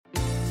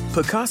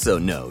Picasso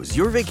knows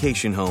your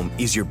vacation home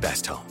is your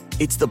best home.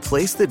 It's the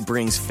place that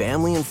brings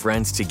family and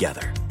friends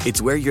together.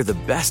 It's where you're the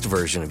best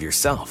version of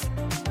yourself.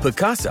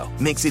 Picasso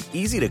makes it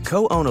easy to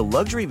co-own a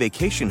luxury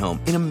vacation home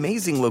in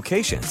amazing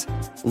locations.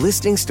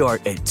 Listings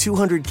start at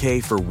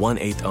 $200K for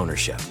 1/8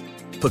 ownership.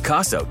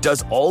 Picasso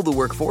does all the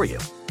work for you.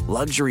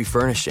 Luxury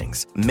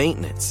furnishings,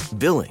 maintenance,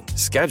 billing,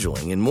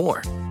 scheduling, and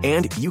more.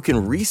 And you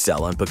can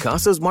resell on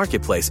Picasso's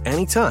marketplace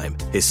anytime,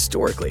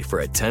 historically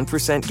for a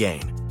 10%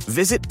 gain.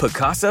 Visit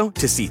Picasso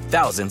to see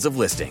thousands of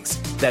listings.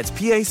 That's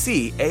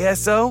PACASO.com.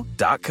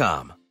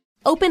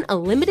 Open a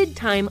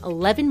limited-time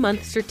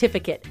 11-month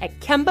certificate at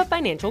Kemba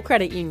Financial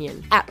Credit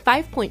Union. At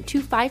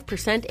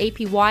 5.25%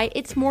 APY,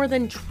 it's more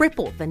than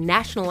triple the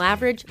national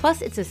average,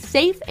 plus it's a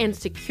safe and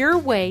secure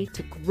way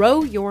to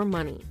grow your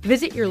money.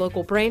 Visit your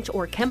local branch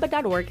or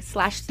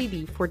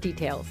kemba.org/CD for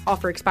details.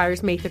 Offer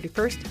expires May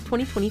 31st,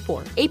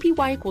 2024.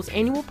 APY equals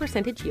annual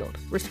percentage yield.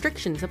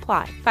 Restrictions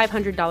apply.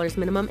 $500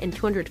 minimum and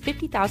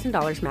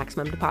 $250,000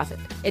 maximum deposit.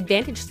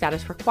 Advantage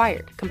status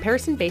required.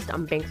 Comparison based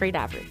on bank rate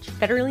average.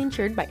 Federally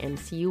insured by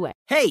NCUA.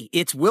 Hey,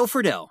 it's Will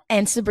Friedle.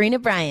 And Sabrina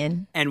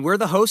Bryan. And we're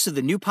the hosts of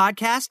the new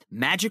podcast,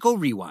 Magical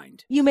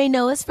Rewind. You may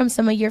know us from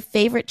some of your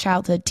favorite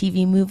childhood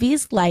TV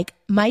movies like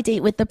My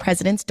Date with the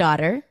President's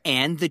Daughter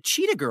and the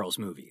Cheetah Girls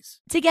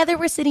movies. Together,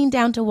 we're sitting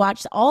down to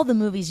watch all the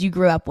movies you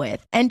grew up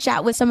with and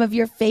chat with some of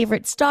your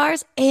favorite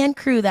stars and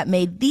crew that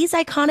made these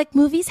iconic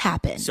movies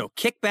happen. So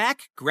kick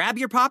back, grab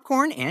your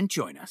popcorn, and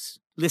join us.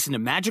 Listen to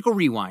Magical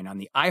Rewind on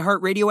the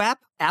iHeartRadio app,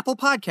 Apple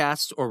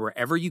Podcasts, or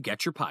wherever you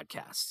get your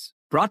podcasts.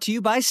 Brought to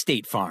you by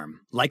State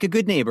Farm. Like a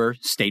good neighbor,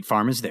 State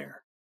Farm is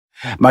there.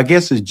 My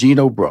guest is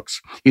Geno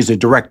Brooks. He's a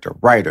director,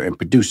 writer, and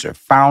producer,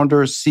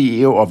 founder,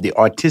 CEO of the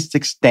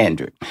Artistic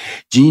Standard.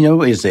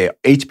 Geno is a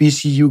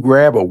HBCU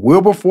grad of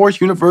Wilberforce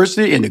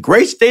University in the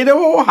great state of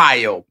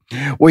Ohio,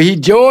 where he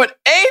joined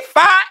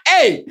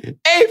A5A.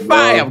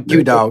 I'm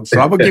cute dog,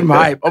 so I'm gonna give him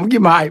hype.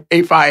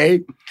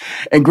 A5A,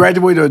 and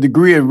graduated a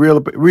degree in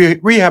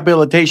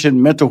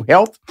rehabilitation mental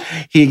health.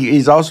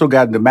 He's also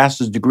got a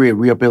master's degree in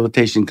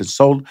rehabilitation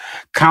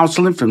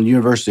counseling from the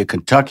University of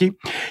Kentucky.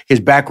 His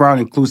background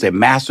includes a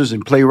master's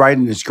in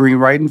playwriting and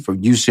screenwriting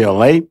from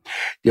UCLA.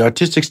 The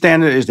Artistic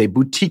Standard is a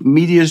boutique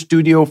media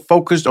studio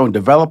focused on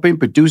developing,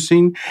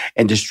 producing,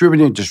 and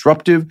distributing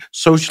disruptive,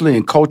 socially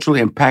and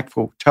culturally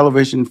impactful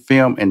television,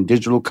 film, and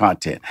digital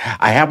content.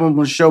 I have him on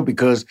the show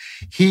because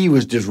he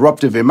was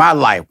disruptive in my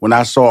life when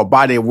I saw a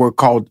body of work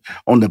called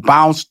on the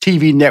Bounce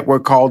TV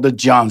network called The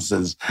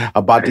Johnsons,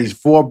 about these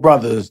four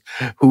brothers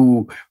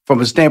who, from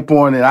a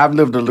standpoint that I've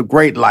lived a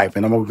great life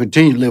and I'm going to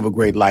continue to live a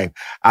great life,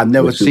 I've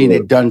never seen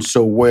it done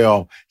so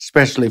well,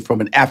 especially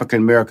from an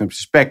African-American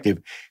perspective,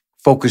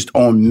 focused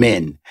on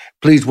men.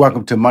 Please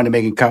welcome to Money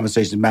Making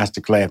Conversations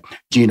Masterclass,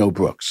 Geno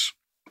Brooks.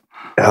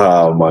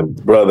 Oh, my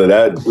brother,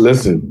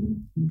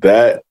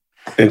 that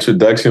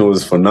introduction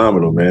was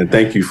phenomenal, man.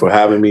 Thank you for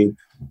having me.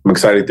 I'm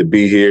excited to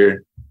be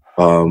here.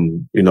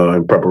 In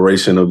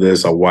preparation of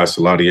this, I watched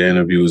a lot of your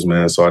interviews,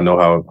 man, so I know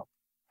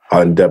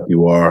how in-depth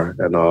you are,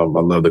 and I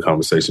love the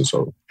conversation,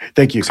 so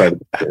thank you.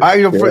 Excited. I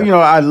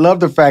love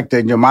the fact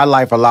that, my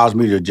life allows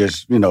me to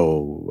just,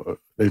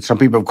 some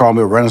people call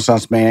me a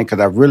Renaissance man because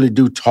I really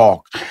do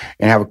talk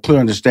and have a clear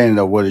understanding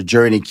of what a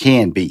journey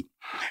can be.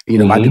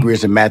 My degree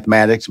is in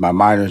mathematics, my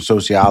minor in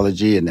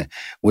sociology, and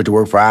went to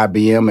work for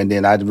IBM, and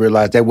then I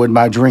realized that wasn't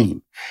my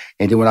dream.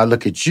 And then when I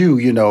look at you,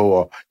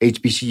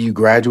 HBCU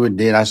graduate,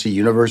 then I see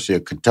University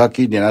of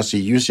Kentucky, then I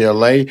see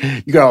UCLA.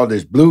 You got all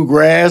this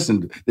bluegrass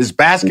and this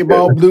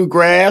basketball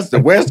bluegrass, the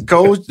West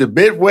Coast, the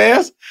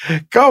Midwest.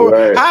 Right.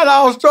 How it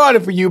all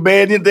started for you,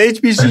 man? The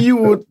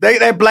HBCU,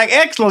 that black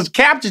excellence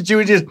captured you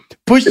and just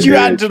pushed you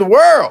out into the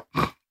world.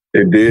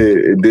 It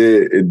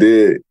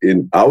did.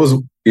 And I was,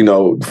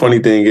 the funny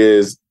thing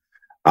is,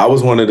 I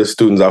was one of the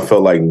students I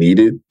felt like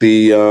needed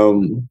the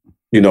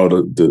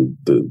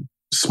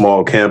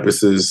small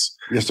campuses,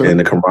 yes, sir, and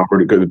the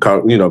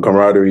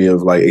camaraderie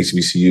of like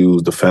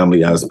HBCUs, the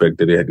family aspect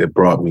that it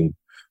brought me.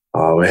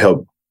 It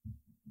helped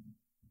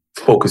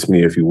focus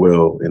me, if you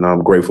will. And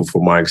I'm grateful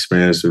for my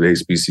experience with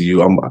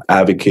HBCU. I'm an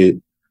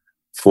advocate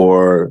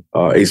for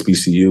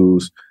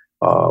HBCUs.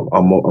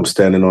 I'm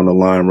standing on the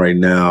line right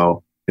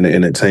now in the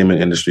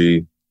entertainment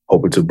industry,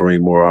 hoping to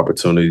bring more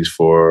opportunities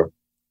for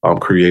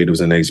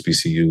creatives and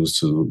HBCUs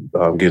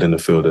to get in the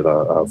field that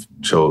I've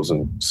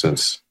chosen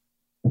since.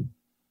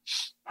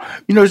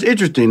 It's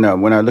interesting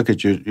when I look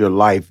at your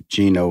life,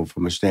 Geno,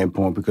 from a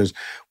standpoint, because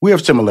we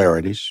have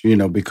similarities,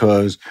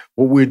 because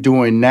what we're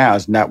doing now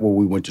is not what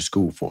we went to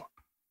school for.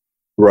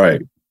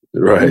 Right.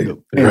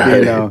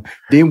 And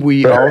then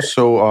we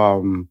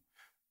also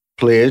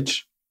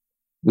pledge.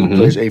 We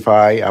pledge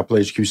A5, I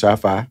pledge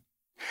Q-Sci-Fi.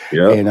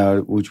 Yeah,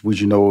 and which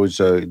is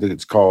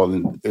it's called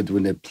in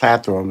the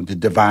platform the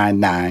Divine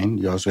Nine.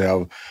 You also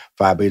have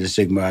Phi Beta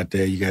Sigma out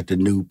there. You got the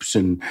Noops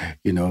and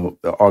the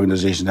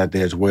organization out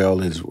there as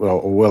well as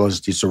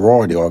the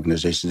sorority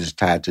organization is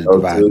tied to the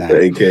Divine Nine. The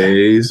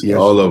AKAs, yes.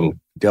 All of them.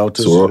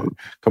 Deltas. So,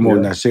 come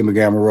on now, Sigma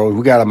Gamma Rose.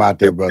 We got them out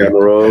there, brother. Gamma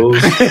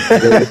Rose.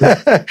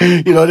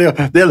 You know,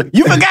 they're like,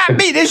 you forgot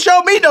me. They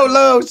show me no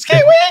love.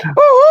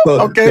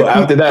 Okay. So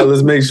after that,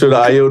 let's make sure the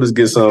IOTAs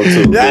get some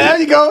too. Yeah, there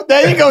you go.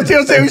 There you go.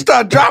 Till say we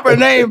start dropping a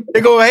name,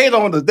 they're going to hate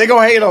on us. They're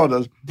going to hate on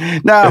us.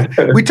 Now,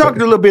 we talked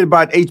a little bit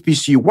about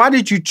HBCU. Why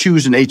did you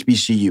choose an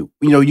HBCU?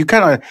 You know, you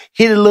kind of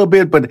hit it a little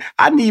bit, but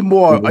I need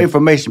more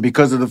information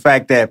because of the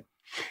fact that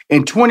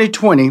in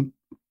 2020,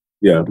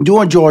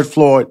 during George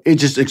Floyd, it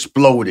just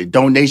exploded.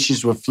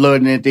 Donations were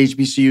flooding at the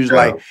HBCUs.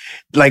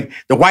 Like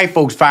the white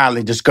folks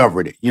finally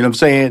discovered it. You know what I'm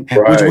saying?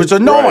 Which was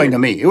annoying to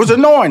me. It was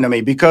annoying to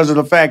me because of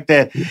the fact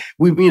that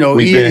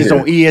it's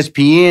on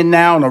ESPN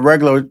now on a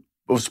regular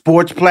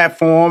sports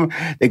platform.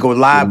 They go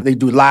live. They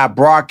do live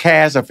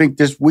broadcasts. I think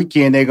this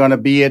weekend they're going to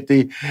be at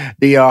the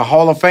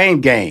Hall of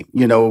Fame game.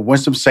 You know,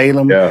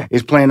 Winston-Salem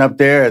is playing up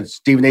there.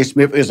 Stephen A.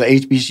 Smith is an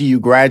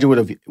HBCU graduate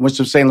of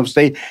Winston-Salem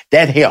State.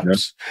 That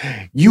helps.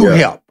 You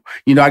help.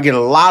 You know, I get a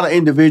lot of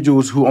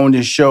individuals who on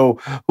this show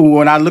who,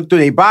 when I look through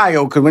their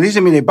bio, because when they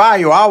send me their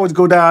bio, I always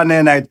go down there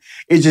and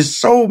it's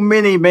just so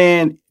many,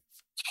 man,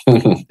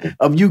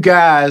 of you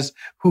guys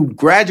who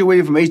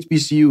graduated from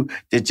HBCU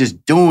that's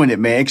just doing it,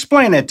 man.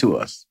 Explain that to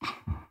us.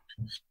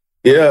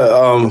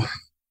 Yeah,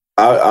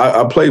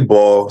 I played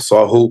ball,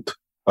 so I hooped,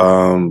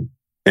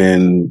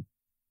 and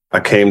I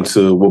came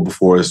to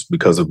Wilberforce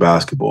because of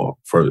basketball,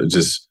 for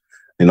just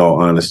in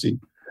all honesty.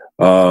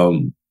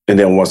 And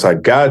then once I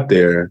got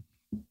there,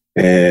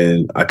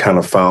 and I kind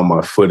of found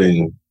my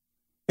footing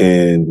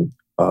in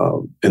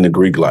the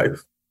Greek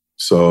life.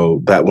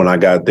 So that when I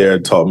got there,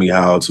 it taught me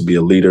how to be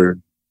a leader,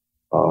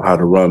 how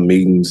to run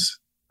meetings,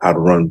 how to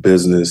run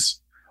business,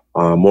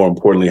 more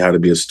importantly, how to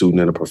be a student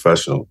and a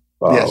professional,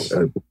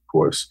 of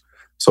course.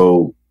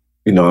 So,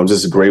 you know, I'm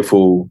just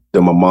grateful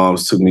that my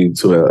mom's took me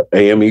to an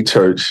AME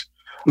church.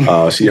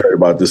 She heard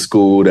about the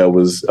school that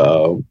was,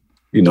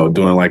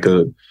 doing like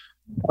a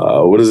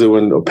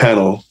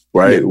panel,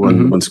 right?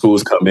 When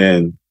schools come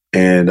in.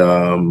 And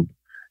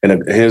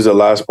here's the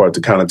last part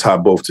to kind of tie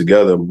both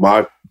together.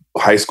 My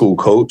high school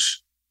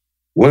coach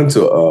went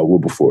to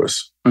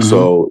Wilberforce.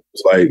 So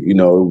it's like, you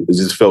know, it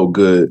just felt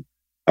good.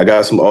 I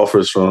got some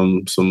offers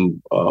from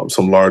some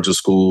larger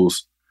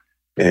schools,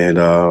 and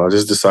I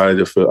just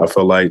decided I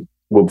felt like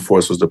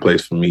Wilberforce was the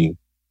place for me,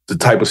 the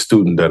type of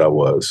student that I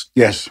was.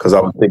 Yes. Because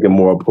I was thinking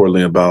more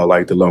importantly about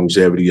like the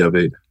longevity of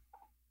it.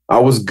 I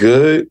was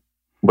good,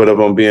 but if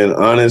I'm being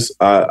honest,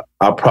 I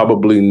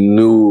probably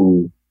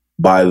knew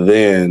by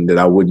then that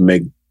I wouldn't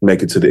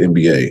make it to the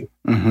NBA,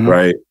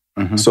 right?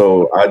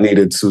 So I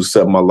needed to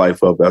set my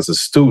life up as a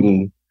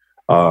student,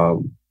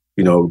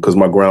 because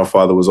my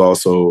grandfather was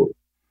also,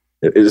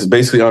 it's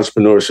basically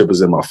entrepreneurship is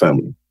in my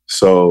family.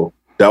 So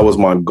that was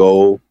my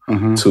goal,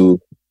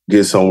 to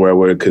get somewhere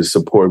where it could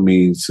support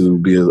me to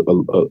be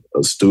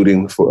a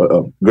student,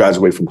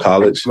 graduate from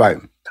college. Right.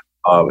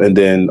 And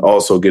then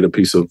also get a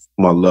piece of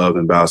my love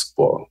in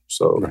basketball.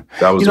 So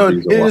that was the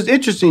reason why. It's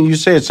interesting you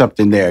said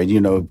something there,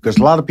 because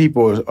a lot of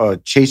people are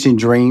chasing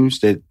dreams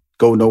that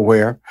go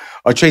nowhere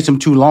or chase them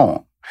too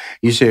long.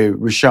 You said,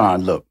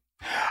 Rushion, look,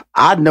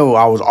 I know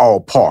I was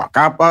all park.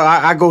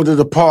 I go to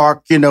the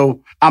park,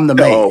 I'm the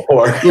man. All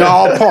park.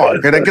 All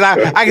park.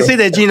 I can say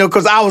that, Geno,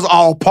 because I was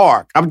all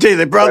park. I'm telling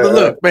you, brother,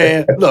 look,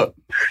 man, look.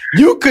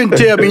 You couldn't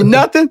tell me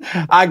nothing.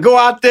 I go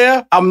out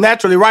there. I'm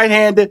naturally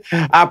right-handed.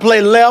 I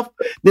play left.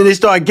 Then they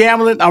start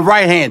gambling. I'm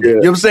right-handed. You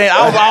know what I'm saying?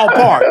 I was all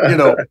part,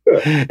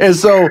 And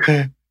so,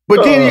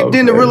 but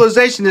then the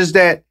realization is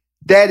that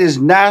is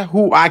not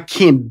who I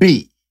can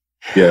be.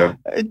 Yeah.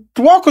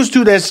 Walk us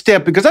through that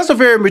step, because that's a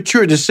very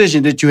mature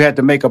decision that you had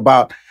to make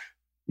about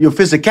your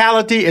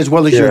physicality as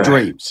well as your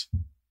dreams.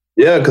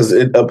 Yeah, because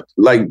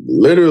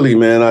literally,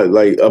 man,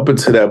 up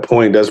until that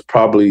point, that's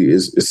probably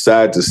it's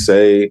sad to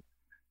say.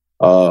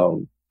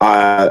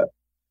 My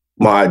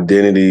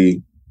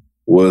identity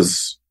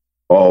was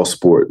all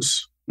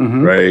sports,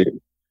 right?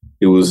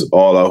 It was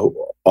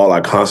all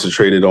I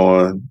concentrated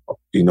on.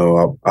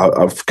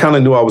 I kind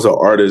of knew I was an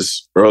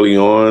artist early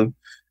on,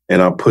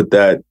 and I put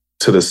that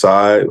to the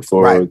side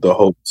for the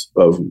hopes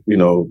of,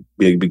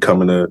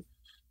 becoming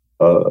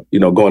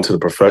going to the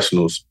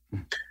professionals.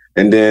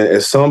 And then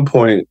at some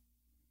point,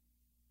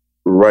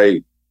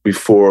 right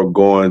before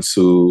going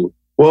to,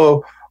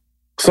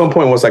 some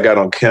point once I got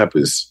on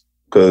campus,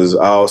 because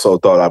I also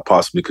thought I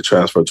possibly could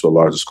transfer to a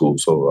larger school.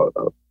 So,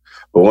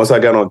 but once I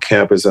got on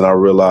campus and I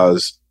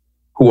realized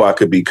who I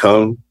could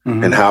become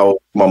and how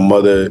my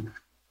mother,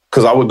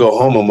 because I would go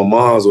home and my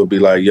moms would be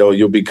like, yo,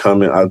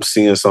 I'm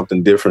seeing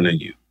something different in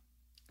you.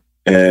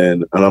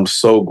 And I'm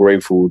so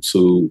grateful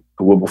to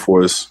the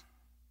Wilberforce,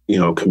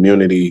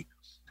 community,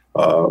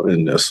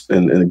 and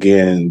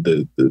again,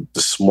 the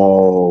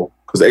small,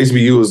 because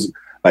HBCUs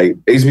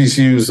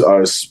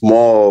are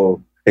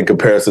small in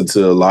comparison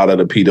to a lot of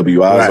the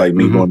PWIs, like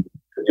me going to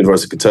the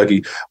University of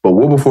Kentucky. But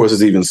Wilberforce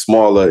is even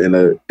smaller in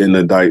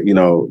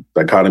the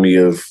dichotomy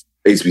of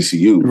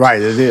HBCUs.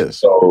 Right, it is.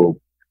 So,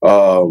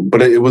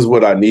 but it was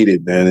what I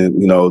needed, man.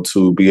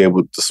 To be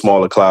able to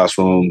smaller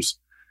classrooms.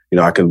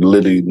 I can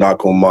literally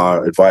knock on my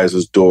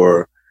advisor's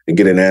door and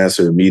get an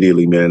answer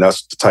immediately, man.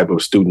 That's the type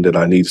of student that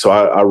I need. So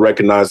I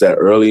recognized that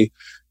early,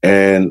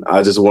 and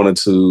I just wanted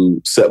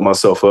to set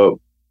myself up,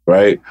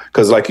 right?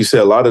 Because like you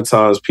said, a lot of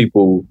times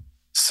people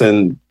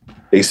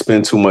they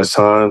spend too much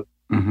time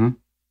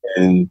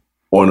and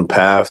on a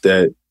path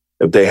that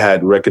if they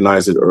had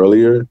recognized it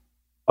earlier,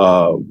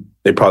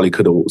 they probably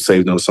could have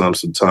saved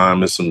themselves some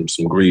time and some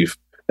grief.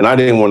 And I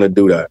didn't want to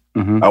do that.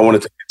 I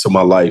wanted to get to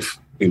my life.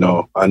 You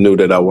know, I knew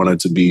that I wanted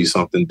to be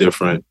something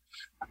different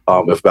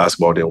if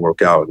basketball didn't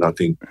work out. And I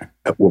think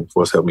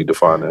Workforce helped me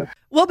define that.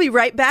 We'll be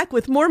right back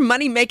with more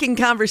Money Making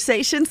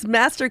Conversations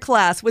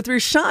Masterclass with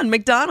Rushion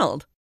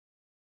McDonald.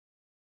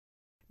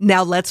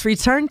 Now let's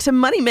return to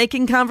Money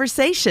Making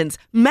Conversations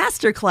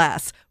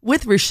Masterclass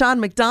with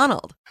Rushion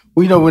McDonald.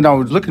 Well, you know, when I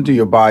was looking through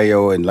your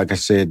bio, and like I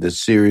said, the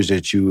series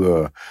that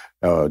you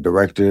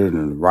directed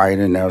and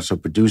writing and also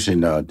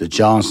producing, The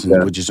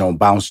Johnsons, which is on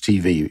Bounce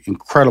TV,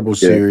 incredible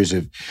series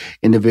of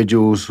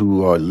individuals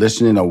who are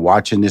listening or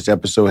watching this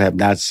episode have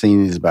not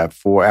seen it. It's about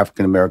 4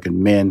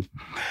 African-American men.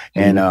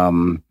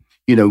 And,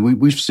 you know,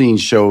 we've seen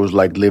shows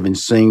like Living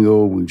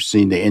Single. We've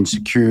seen The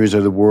Insecures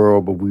of the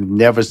world, but we've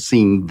never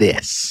seen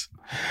this.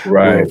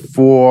 Right.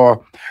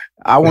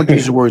 I won't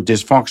use the word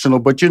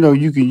dysfunctional, but,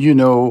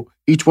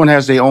 each one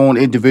has their own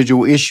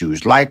individual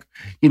issues. Like,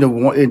 in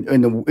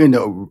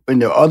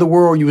the other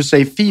world, you would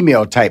say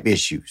female type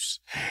issues,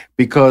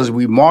 because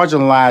we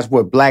marginalize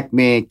what Black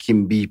men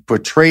can be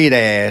portrayed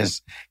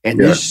as. And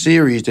this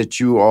series that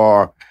you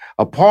are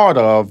a part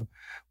of,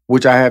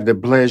 which I have the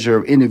pleasure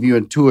of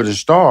interviewing 2 of the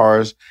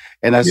stars,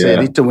 and I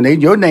said,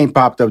 when your name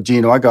popped up,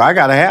 Geno, I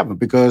got to have them,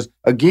 because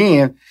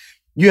again,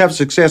 you have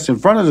success in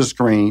front of the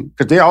screen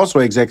because they're also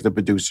executive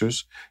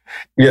producers,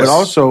 but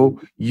also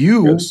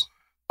you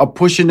are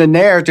pushing the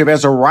narrative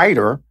as a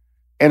writer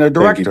and a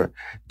director.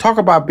 Talk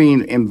about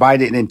being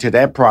invited into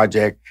that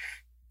project,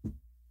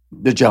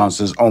 The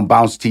Johnsons, on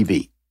Bounce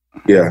TV.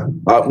 Yeah.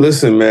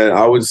 Listen, man,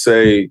 I would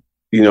say,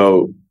 I'm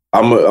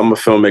a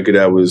filmmaker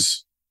that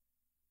was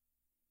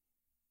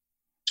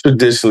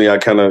traditionally, I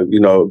kind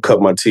of,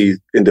 cut my teeth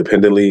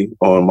independently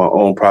on my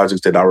own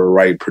projects that I would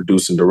write,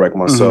 produce, and direct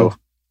myself.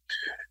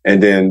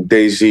 And then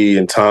Deji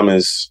and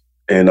Thomas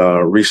and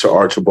Risha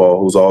Archibald,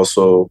 who's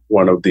also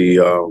one of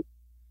the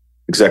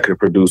executive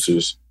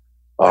producers.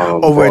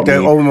 Over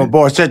my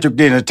boy Cedric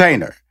the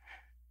Entertainer.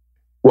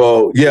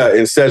 Well, yeah,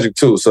 and Cedric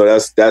too. So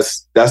that's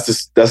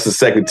the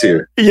second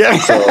tier. Yeah.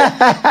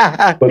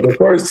 But the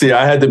first tier,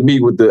 I had to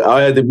meet with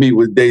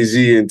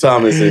Deji and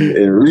Thomas and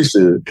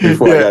Risha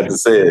before I got to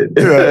say it.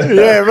 Right.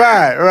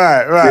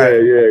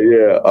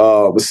 Yeah.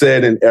 But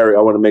Ced and Eric,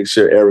 I want to make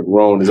sure Eric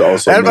Rohn is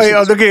also.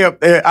 Look here,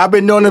 I've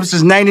been knowing him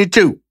since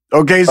 '92.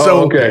 Okay,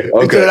 so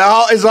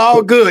it's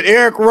all good.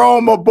 Eric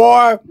Rohn, my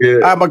boy. Yeah.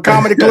 I'm a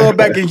comedy club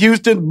back in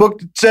Houston.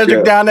 Booked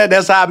Cedric down there.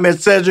 That's how I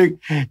met Cedric.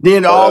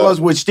 Then all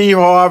us with Steve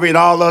Harvey and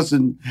all us,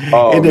 and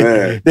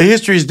the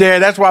history's there.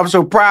 That's why I'm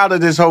so proud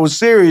of this whole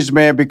series,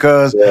 man,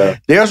 because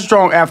they're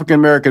strong African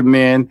American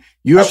men.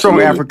 You're a strong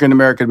African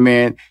American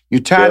man. You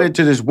tied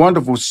into this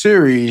wonderful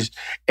series.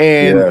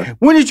 And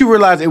when did you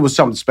realize it was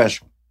something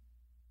special?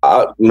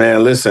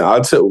 Man, listen, I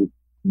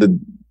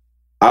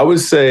would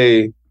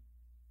say,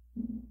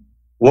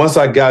 once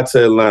I got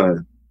to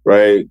Atlanta,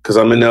 right, because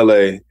I'm in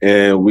LA,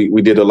 and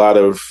we did a lot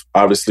of,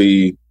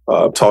 obviously,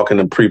 talking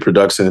and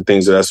pre-production and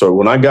things of that sort.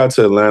 When I got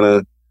to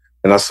Atlanta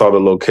and I saw the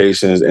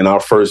locations, in our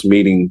first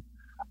meeting,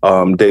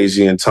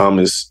 Deji and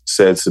Thomas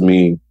said to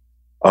me,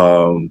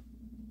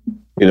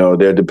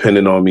 they're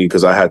dependent on me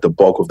because I had the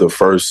bulk of the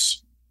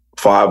first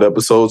 5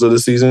 episodes of the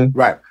season.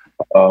 Right.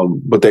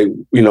 But they,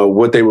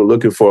 what they were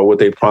looking for, what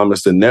they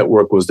promised the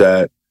network was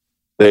that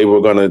they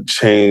were going to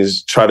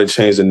try to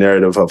change the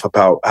narrative of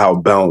how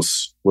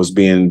Bounce was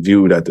being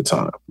viewed at the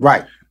time.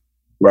 Right.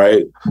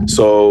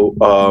 So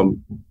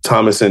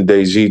Thomas and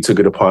Deji took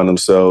it upon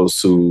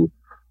themselves to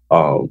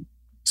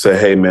say,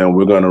 hey, man,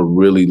 we're going to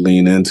really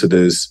lean into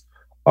this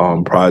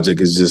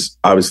project. It's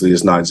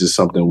not just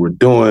something we're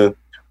doing,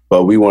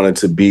 but we want it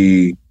to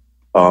be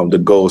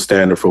the gold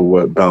standard for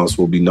what Bounce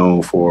will be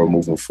known for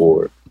moving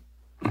forward.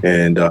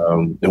 And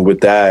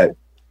with that,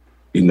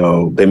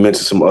 they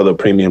mentioned some other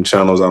premium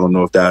channels. I don't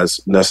know if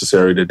that's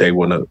necessary that they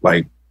want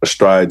to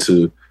astride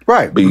to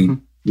be,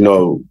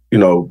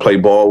 play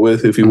ball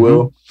with, if you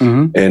will.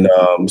 And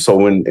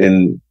so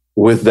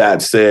with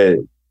that said,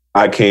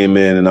 I came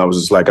in and I was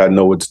just like, I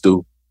know what to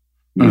do,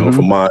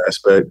 from my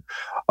aspect.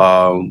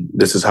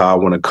 This is how I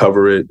want to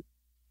cover it,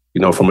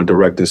 from a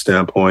directing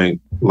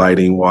standpoint,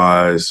 lighting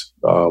wise.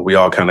 We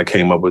all kind of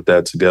came up with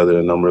that together,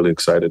 and I'm really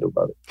excited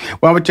about it.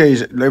 Well, I'm going to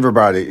tell you,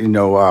 everybody,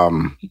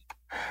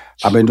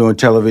 I've been doing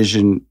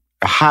television,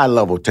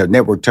 high-level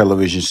network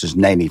television since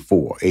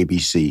 '94,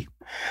 ABC.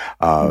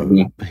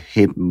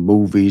 Hit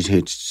movies,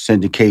 hit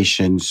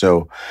syndication.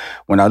 So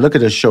when I look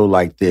at a show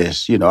like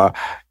this, and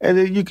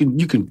you can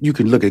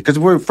look at it, because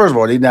first of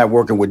all, they're not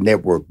working with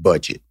network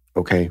budget.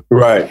 Okay.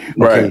 Right.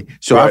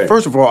 So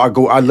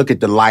I look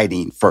at the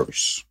lighting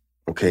first.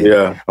 Okay.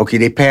 Yeah. Okay.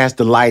 They passed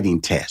the lighting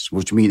test,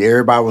 which means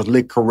everybody was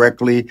lit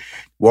correctly.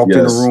 Walked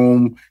in the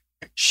room.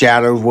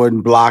 Shadows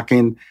wasn't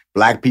blocking.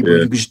 Black people,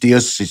 you could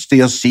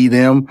still see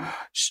them.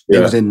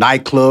 It was in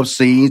nightclub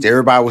scenes.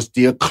 Everybody was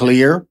still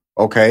clear.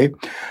 Okay.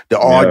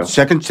 The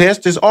second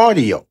test is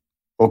audio.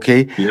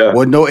 Okay. Yeah.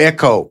 Wasn't no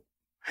echo.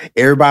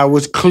 Everybody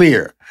was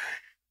clear.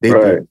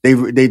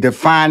 They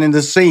defining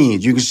the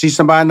scenes. You can see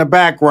somebody in the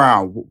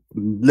background,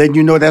 letting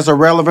you know that's a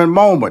relevant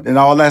moment and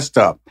all that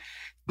stuff.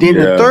 Then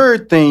the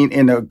third thing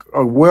in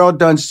a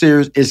well-done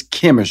series is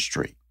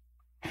chemistry.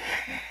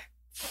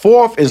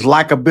 Fourth is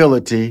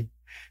likability.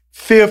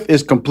 Fifth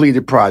is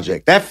completed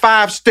project. That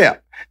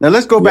 5-step. Now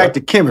let's go back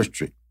to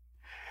chemistry.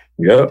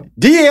 Yep.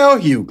 D.L.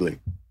 Hughley.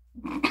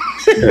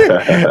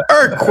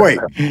 Earthquake.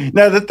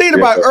 Now the thing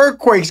about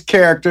Earthquake's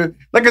character,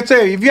 like I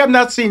said, if you have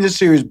not seen this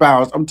series,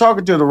 Bounce, I'm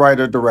talking to the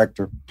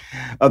writer-director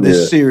of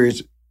this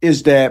series,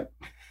 is that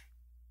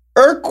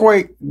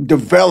Earthquake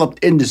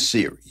developed in the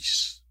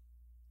series.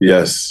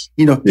 Yes.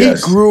 He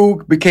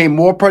grew, became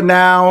more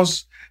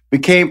pronounced,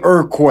 became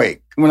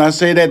Earthquake. When I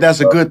say that, that's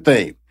a good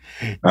thing.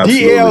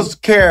 Absolutely. DL's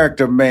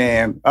character,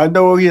 man, I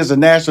know he has a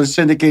nationally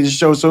syndicated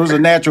show, so it's a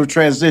natural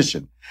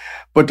transition.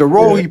 But the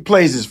role he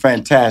plays is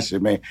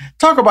fantastic, man.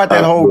 Talk about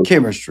that whole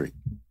chemistry.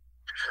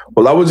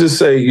 Well, I would just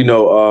say,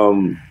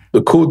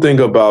 the cool thing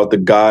about the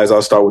guys,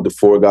 I'll start with the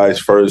 4 guys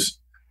first.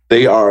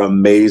 They are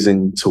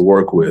amazing to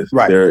work with.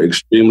 Right. They're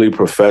extremely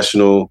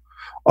professional,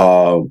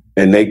 and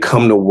they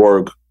come to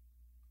work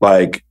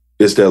like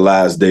it's their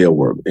last day of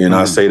work. And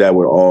I say that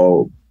with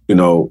all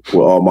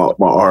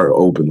my heart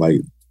open. Like,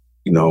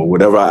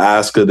 whatever I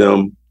ask of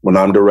them when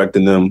I'm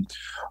directing them,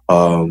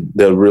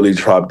 they're really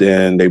dropped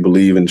in. They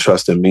believe and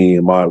trust in me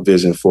and my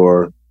vision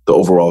for the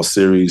overall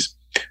series.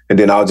 And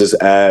then I'll just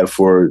add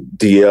for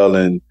DL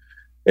and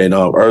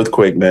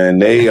Earthquake, man.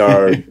 They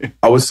are,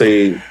 I would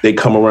say, they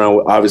come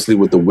around obviously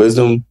with the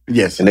wisdom.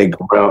 Yes. And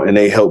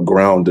they help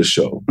ground the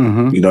show.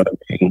 Mm-hmm. You know what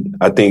I mean?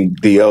 I think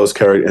DL's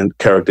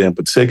character in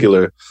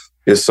particular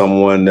is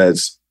someone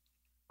that's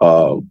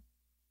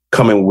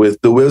coming with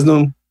the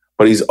wisdom,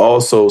 but he's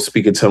also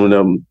speaking to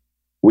them.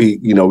 We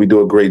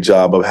do a great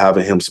job of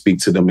having him speak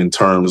to them in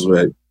terms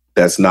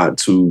that's not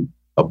too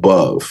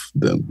above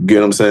them. You get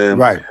what I'm saying?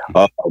 Right.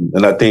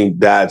 And I think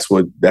that's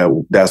what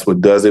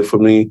does it for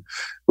me.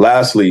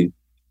 Lastly,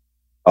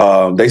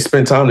 they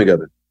spend time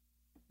together.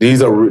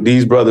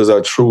 These brothers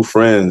are true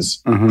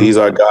friends. Mm-hmm. These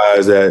are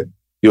guys that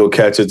you'll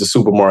catch at the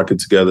supermarket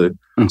together.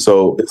 Mm-hmm.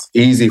 So it's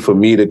easy for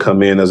me to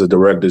come in as a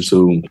director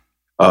to,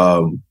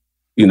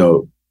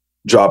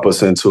 drop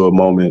us into a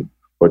moment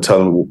or tell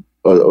them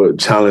or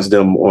challenge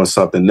them on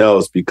something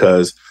else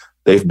because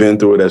they've been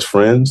through it as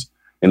friends.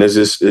 And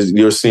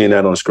you're seeing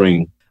that on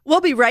screen.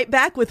 We'll be right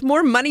back with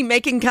more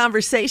Money-Making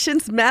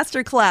Conversations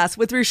Masterclass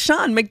with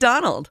Rushion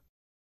McDonald.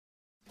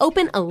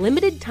 Open a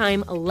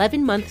limited-time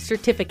 11-month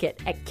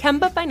certificate at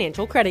Kemba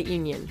Financial Credit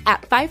Union.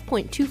 At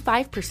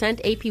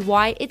 5.25%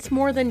 APY, it's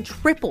more than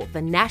triple the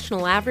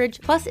national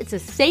average, plus it's a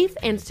safe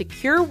and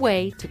secure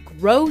way to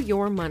grow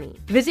your money.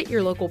 Visit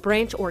your local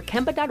branch or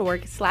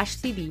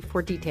kemba.org/cb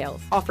for details.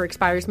 Offer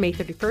expires May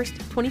 31st,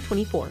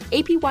 2024.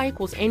 APY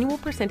equals annual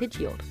percentage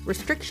yield.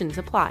 Restrictions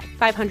apply.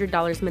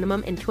 $500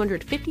 minimum and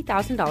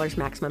 $250,000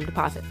 maximum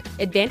deposit.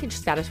 Advantage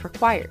status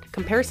required.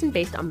 Comparison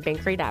based on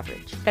bank rate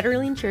average.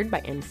 Federally insured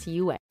by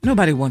NCUA.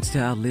 Nobody wants to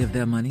outlive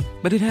their money,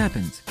 but it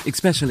happens,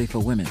 especially for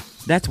women.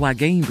 That's why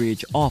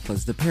Gainbridge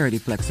offers the Parity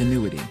Flex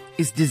annuity.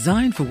 It's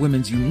designed for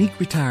women's unique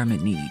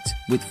retirement needs,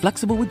 with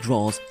flexible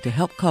withdrawals to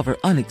help cover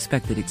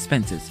unexpected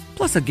expenses,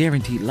 plus a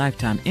guaranteed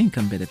lifetime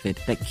income benefit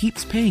that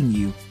keeps paying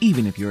you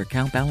even if your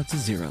account balance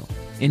is zero.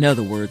 In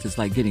other words, it's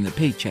like getting a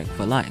paycheck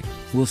for life.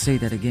 We'll say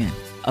that again.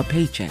 A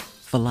paycheck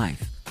for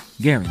life.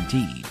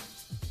 Guaranteed.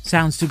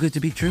 Sounds too good to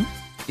be true?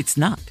 It's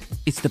not.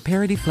 It's the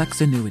Parity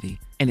Flex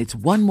annuity. And it's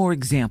one more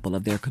example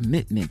of their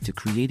commitment to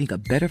creating a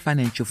better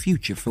financial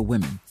future for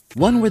women.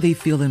 One where they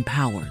feel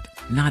empowered,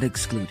 not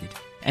excluded,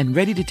 and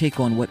ready to take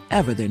on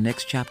whatever their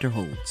next chapter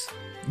holds.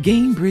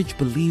 Gainbridge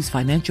believes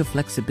financial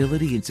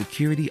flexibility and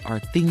security are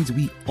things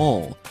we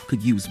all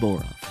could use more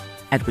of.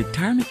 At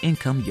retirement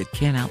income you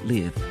can't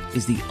outlive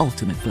is the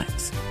ultimate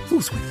flex.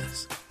 Who's with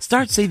us?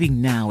 Start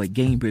saving now at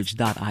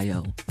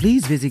Gainbridge.io.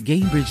 Please visit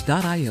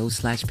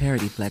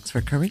Gainbridge.io/ParityFlex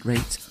for current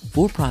rates,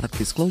 for product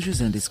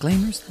disclosures and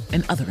disclaimers,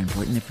 and other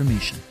important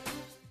information.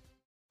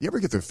 You ever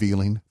get the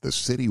feeling the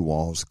city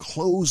walls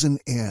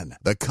closing in,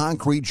 the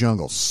concrete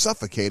jungle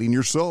suffocating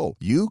your soul?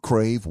 You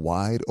crave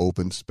wide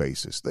open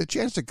spaces, the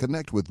chance to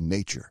connect with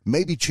nature,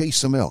 maybe chase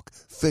some elk,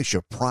 fish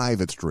a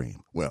private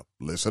stream. Well,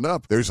 listen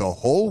up. There's a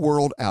whole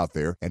world out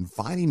there, and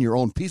finding your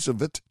own piece of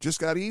it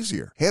just got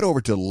easier. Head over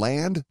to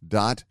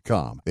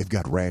land.com. They've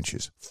got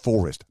ranches,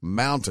 forest,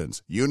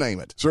 mountains, you name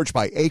it. Search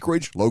by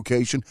acreage,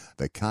 location,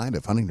 the kind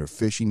of hunting or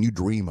fishing you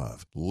dream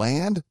of.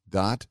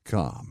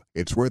 Land.com.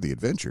 It's where the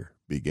adventure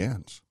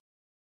begins.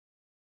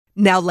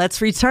 Now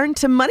let's return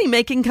to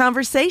Money-Making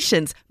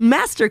Conversations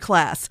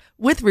Masterclass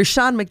with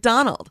Rushion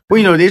McDonald.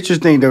 Well, the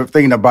interesting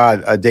thing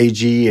about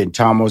Deji and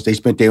Thomas, they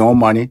spent their own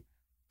money.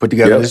 put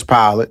together this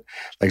pilot.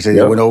 Like I said,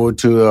 they went over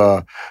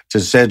to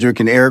Cedric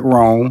and Eric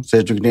Rohn,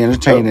 Cedric the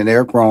Entertainer and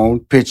Eric Rohn,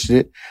 pitched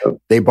it.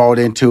 They bought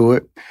into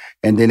it.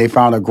 And then they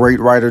found a great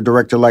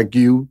writer-director like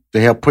you to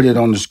help put it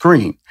on the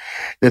screen.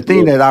 The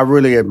thing that I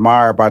really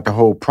admire about the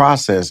whole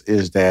process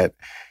is that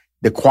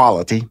the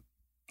quality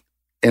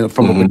and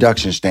from a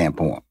production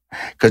standpoint.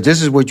 Because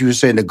this is what you were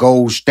saying, the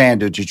gold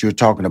standard that you're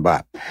talking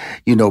about.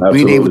 You know,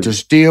 being able to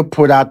still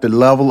put out the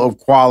level of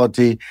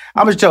quality.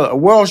 I'm just telling you, a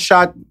well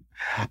shot.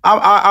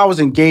 I was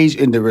engaged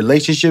in the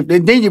relationship.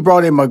 And then you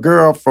brought in my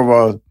girl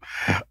from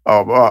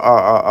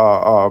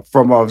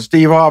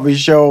Steve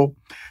Harvey's show.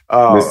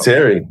 Miss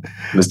Terry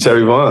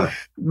Vaughn.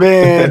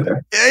 Man,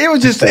 it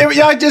was just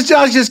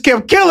y'all just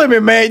kept killing me,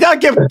 man. Y'all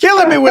kept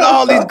killing me with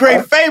all these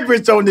great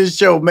favorites on this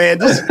show, man.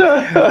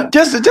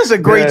 Just a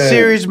great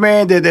series,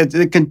 man.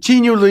 That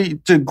continually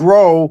to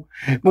grow.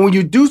 But when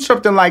you do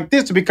something like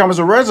this, it becomes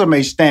a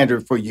resume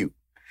standard for you.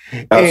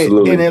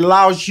 Absolutely, and it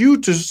allows you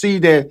to see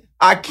that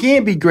I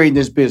can be great in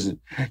this business.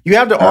 You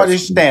have the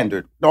artistic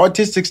standard,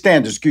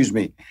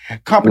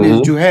 company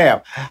that you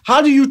have.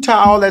 How do you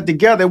tie all that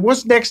together?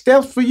 What's next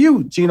steps for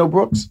you, Geno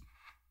Brooks?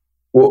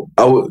 Well,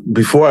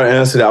 before I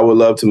answer that, I would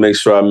love to make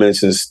sure I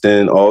mention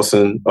Sten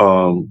Olsen,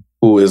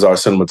 who is our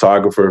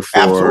cinematographer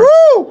for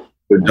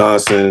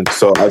Johnson.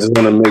 So I just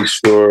want to make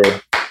sure,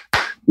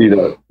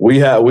 we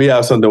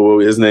have something where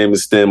his name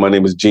is Sten, my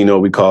name is Geno.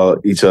 We call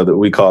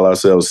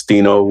ourselves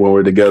Steno when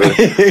we're together.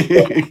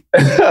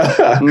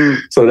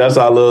 So that's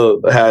our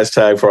little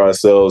hashtag for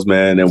ourselves,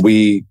 man. And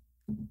we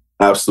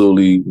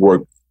absolutely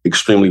work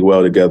extremely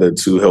well together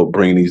to help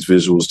bring these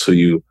visuals to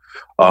you.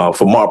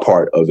 From our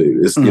part of it,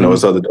 it's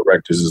it's other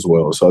directors as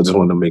well. So I just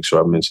wanted to make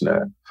sure I mention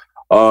that.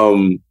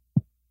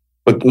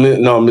 But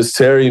no, Miss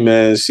Terry,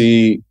 man,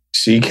 she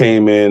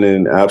came in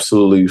and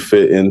absolutely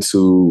fit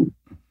into.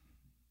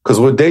 Because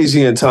what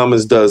Daisy and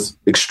Thomas does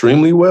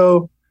extremely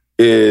well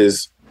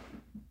is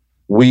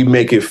we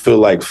make it feel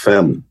like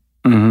family.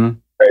 Mm-hmm.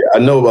 I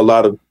know a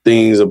lot of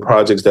things and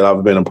projects that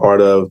I've been a part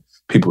of,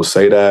 people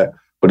say that,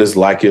 but it's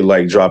like you're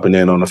like dropping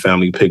in on a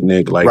family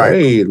picnic, like,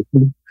 hey,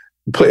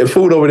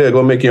 food over there,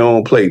 go make your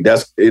own plate.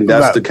 That's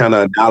the kind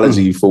of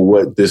analogy for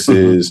what this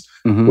is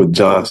with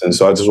Johnson.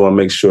 So I just want to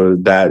make sure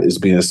that is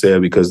being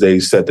said because they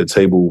set the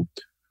table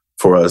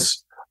for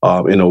us.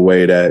 In a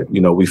way that,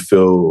 we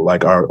feel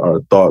like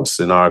our thoughts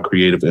and our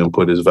creative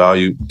input is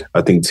valued.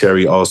 I think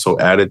Terry also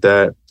added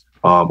that.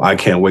 I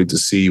can't wait to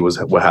see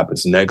what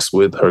happens next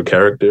with her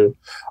character.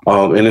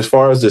 And as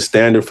far as the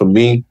standard for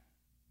me,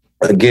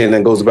 again,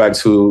 that goes back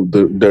to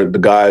the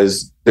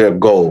guys, their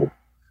goal.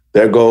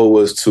 Their goal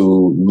was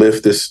to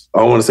lift this, I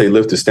don't want to say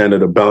lift the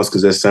standard of Bounce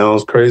because that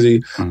sounds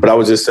crazy, but I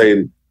would just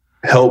say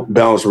help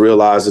Bounce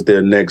realize that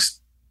their next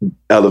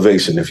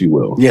elevation, if you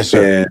will. Yes,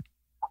 sir.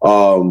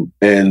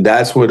 And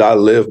that's what I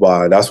live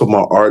by. That's what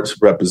my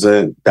arts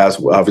represent. That's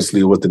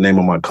obviously what the name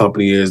of my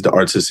company is, the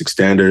Artistic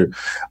Standard.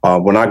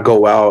 When I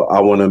go out,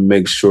 I want to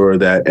make sure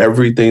that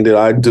everything that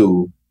I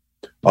do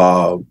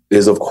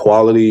is of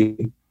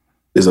quality,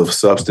 is of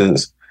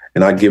substance,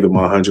 and I give it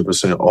my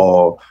 100%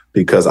 all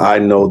because I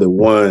know that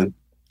one,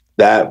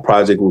 that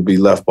project will be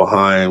left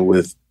behind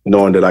with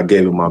knowing that I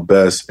gave it my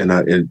best and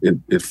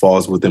it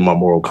falls within my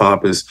moral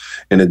compass.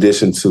 In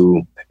addition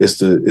to it's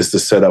the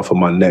setup for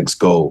my next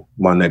goal,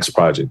 my next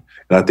project.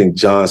 And I think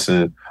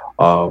Johnson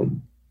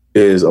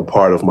is a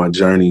part of my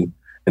journey.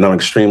 And I'm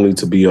extremely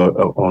to be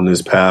on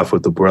this path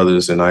with the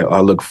brothers. And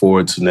I look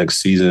forward to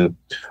next season.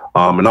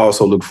 And I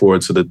also look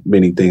forward to the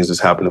many things that's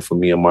happening for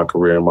me in my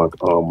career and my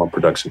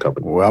production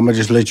company. Well, I'm gonna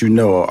just let you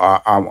know,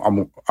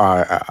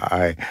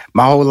 my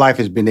whole life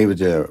has been able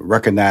to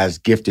recognize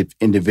gifted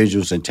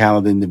individuals and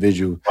talented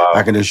individuals. Wow.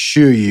 I can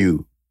assure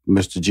you,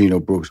 Mr. Geno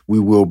Brooks, we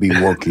will be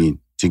working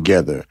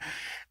together.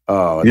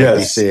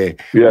 Yes. They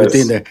said,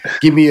 within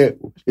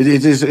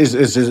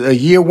it's a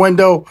year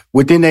window.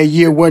 Within that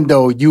year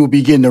window, you will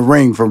be getting a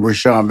ring from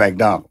Rushion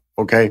McDonald.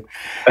 Okay,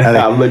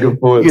 I'm looking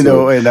forward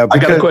to it. And, I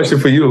got a question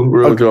for you,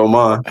 real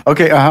Joe.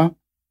 Okay,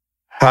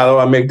 How do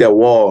I make that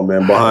wall,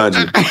 man, behind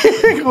you?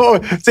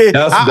 See,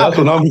 that's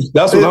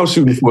what I'm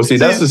shooting for. See,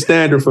 that's the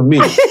standard for me.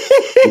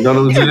 You know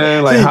what I'm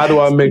saying? Like, how do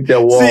I make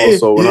that wall?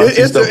 So when I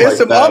see stuff like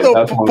some that,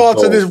 other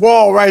parts of this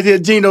wall right here,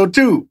 Geno,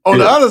 too. On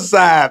the other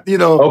side,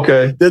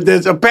 Okay.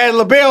 There's a Patti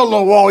LaBelle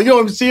on the wall. You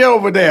don't even see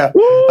over there.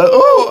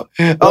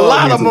 A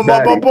lot of them,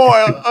 my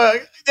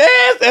boy.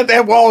 Yes,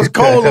 that wall's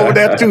cold over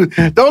there, too.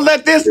 Don't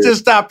let this just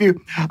stop you.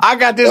 I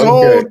got this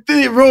whole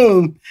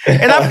room.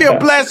 And I feel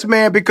blessed,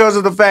 man, because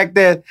of the fact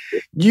that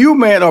you,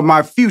 man, are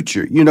my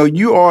future.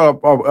 You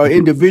are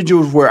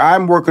individuals where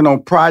I'm working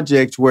on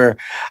projects where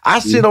I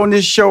sit on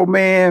this show,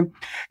 man,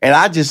 and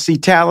I just see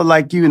talent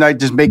like you, and I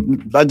just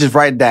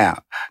write it down.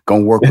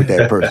 Gonna work with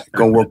that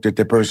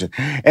person.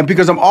 And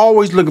because I'm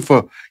always looking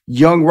for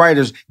young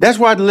writers, that's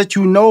why I let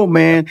you know,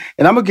 man,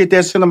 and I'm gonna get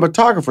that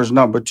cinematographer's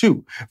number,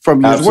 too,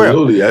 from you as well.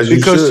 Absolutely, as you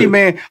because, should. see,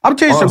 man, I'm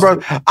telling you something,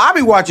 brother, I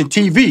be watching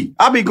TV.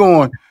 I be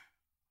going,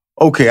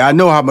 okay, I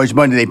know how much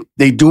money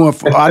they doing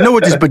for. I know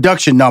what this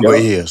production number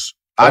is.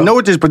 I know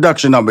what this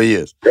production number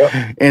is.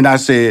 And I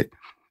said,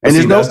 And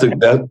see,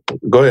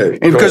 go ahead.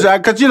 And because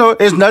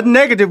it's nothing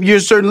negative. You're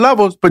at certain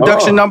levels.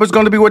 Production numbers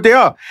going to be what they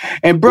are.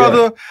 And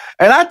brother,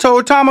 and I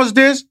told Thomas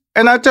this,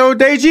 and I told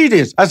Deji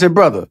this. I said,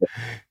 brother,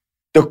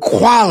 the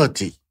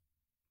quality,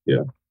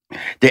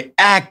 the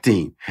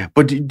acting,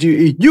 but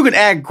you can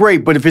act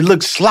great, but if it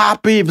looks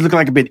sloppy, if it looks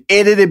like it's been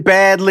edited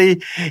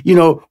badly,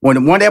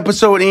 when one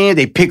episode ends,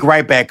 they pick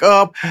right back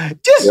up.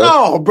 Just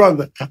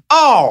brother,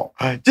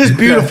 just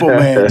beautiful,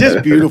 man,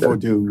 just beautiful,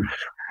 dude.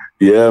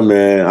 Yeah,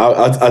 man.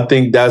 I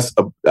think I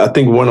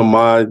think one of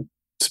my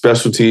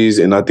specialties,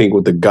 and I think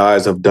what the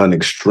guys have done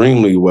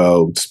extremely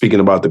well, speaking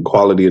about the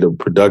quality of the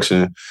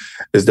production,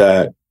 is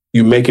that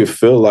you make it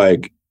feel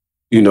like,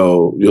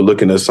 you're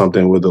looking at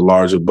something with a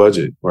larger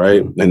budget,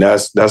 right? And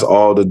that's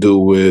all to do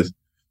with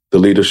the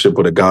leadership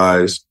of the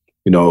guys,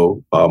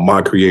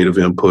 my creative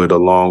input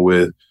along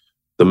with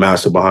the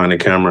master behind the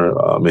camera,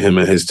 him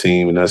and his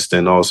team, and that's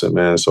Sten Olsen,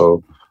 man.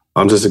 So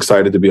I'm just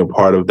excited to be a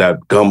part of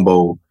that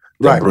gumbo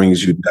that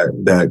brings you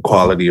that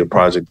quality of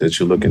project that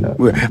you're looking at.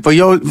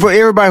 For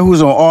everybody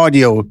who's on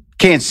audio,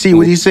 can't see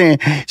what he's saying.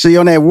 See,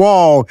 on that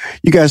wall,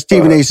 you got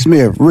Stephen A.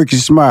 Smith, Ricky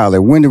Smiley,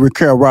 Wendy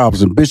Raquel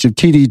Robinson, Bishop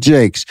T.D.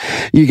 Jakes.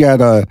 You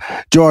got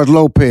George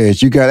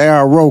Lopez. You got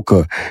Al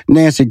Roker,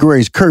 Nancy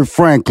Grace, Kurt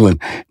Franklin,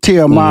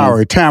 Tia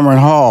Mowry, Tamron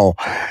Hall.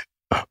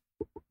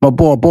 My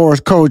boy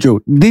Boris Kojo,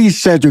 the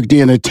Cedric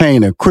the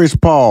Entertainer, Chris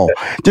Paul,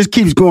 just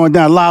keeps going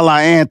down.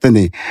 Lala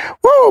Anthony,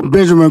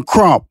 Benjamin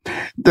Crump,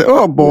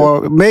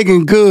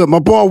 Megan Good, my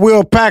boy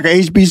Will Packer,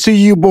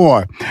 HBCU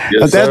boy.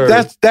 Yes,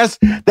 that's.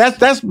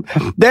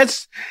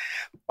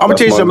 I'm gonna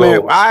tell you something,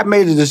 man. I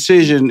made a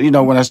decision,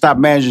 when I stopped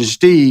managing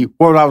Steve,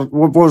 what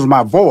was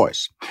my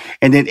voice,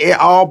 and then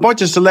a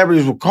bunch of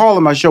celebrities were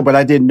calling my show, but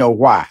I didn't know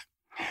why.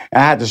 I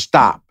had to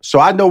stop. So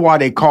I know why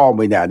they call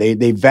me now.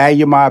 They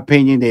value my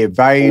opinion. They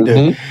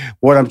value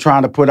what I'm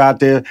trying to put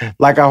out there.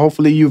 Like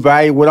hopefully you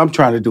value what I'm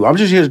trying to do. I'm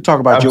just here to talk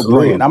about your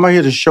brilliant. I'm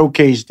here to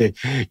showcase that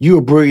you're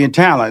a brilliant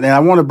talent. And I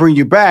want to bring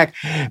you back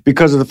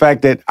because of the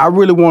fact that I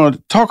really want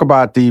to talk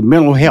about the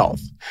mental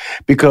health.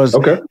 Because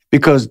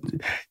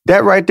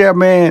that right there,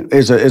 man,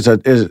 is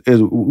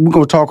we're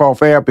gonna talk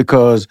off air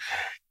because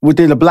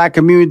within the Black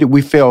community,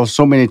 we fail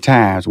so many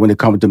times when it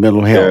comes to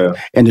mental health.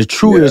 And the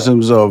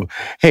truisms of,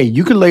 hey,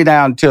 you can lay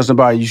down and tell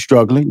somebody you're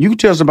struggling. You can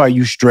tell somebody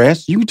you're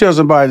stressed. You can tell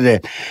somebody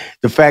that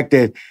the fact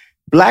that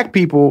Black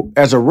people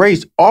as a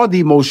race are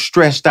the most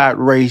stressed out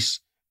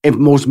race and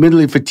most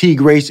mentally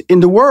fatigued race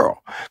in the world.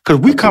 Because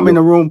we come in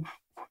the room,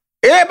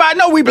 everybody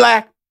know we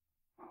Black.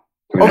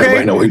 Okay?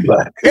 Everybody know we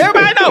Black.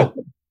 Everybody know.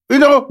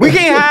 We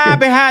can't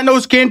hide behind no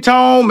skin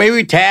tone.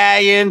 Maybe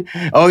Italian.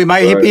 We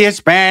might be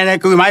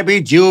Hispanic. We might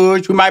be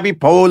Jewish. We might be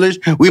Polish.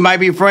 We might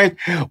be French.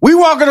 We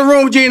walk in the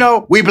room,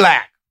 Geno, we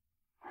Black.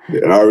 I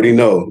already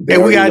know.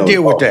 And we got to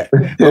deal with that.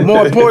 But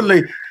more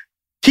importantly,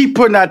 keep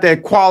putting out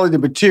that quality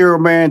material,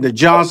 man. The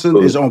Johnson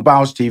is on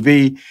Bounce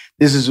TV.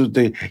 This is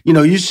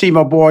you see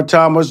my boy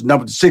Thomas,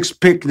 number 6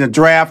 pick in the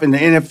draft in the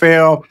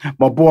NFL.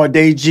 My boy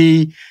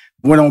Deji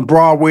went on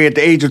Broadway at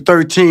the age of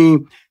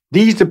 13.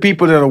 These are the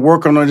people that are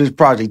working on this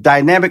project.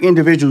 Dynamic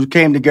individuals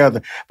came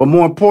together. But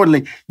more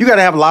importantly, you got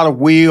to have a lot of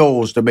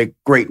wheels to make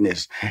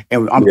greatness.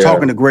 And I'm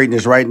talking to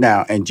greatness right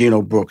now. And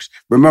Geno Brooks.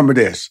 Remember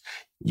this.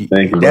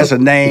 Thank you. That's a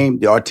name,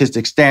 the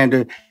Artistic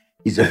Standard.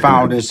 He's the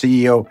founder and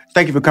CEO.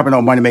 Thank you for coming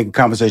on Money Making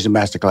Conversation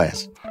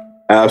Masterclass.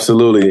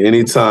 Absolutely.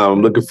 Anytime.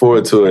 I'm looking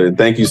forward to it.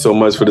 Thank you so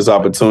much for this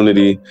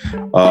opportunity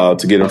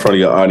to get in front of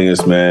your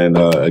audience, man.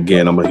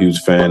 Again, I'm a huge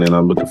fan, and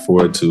I'm looking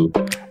forward to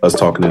us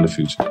talking in the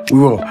future. We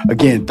will.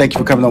 Again, thank you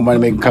for coming on Money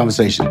Making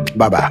Conversation.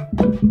 Bye-bye.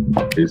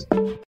 Peace.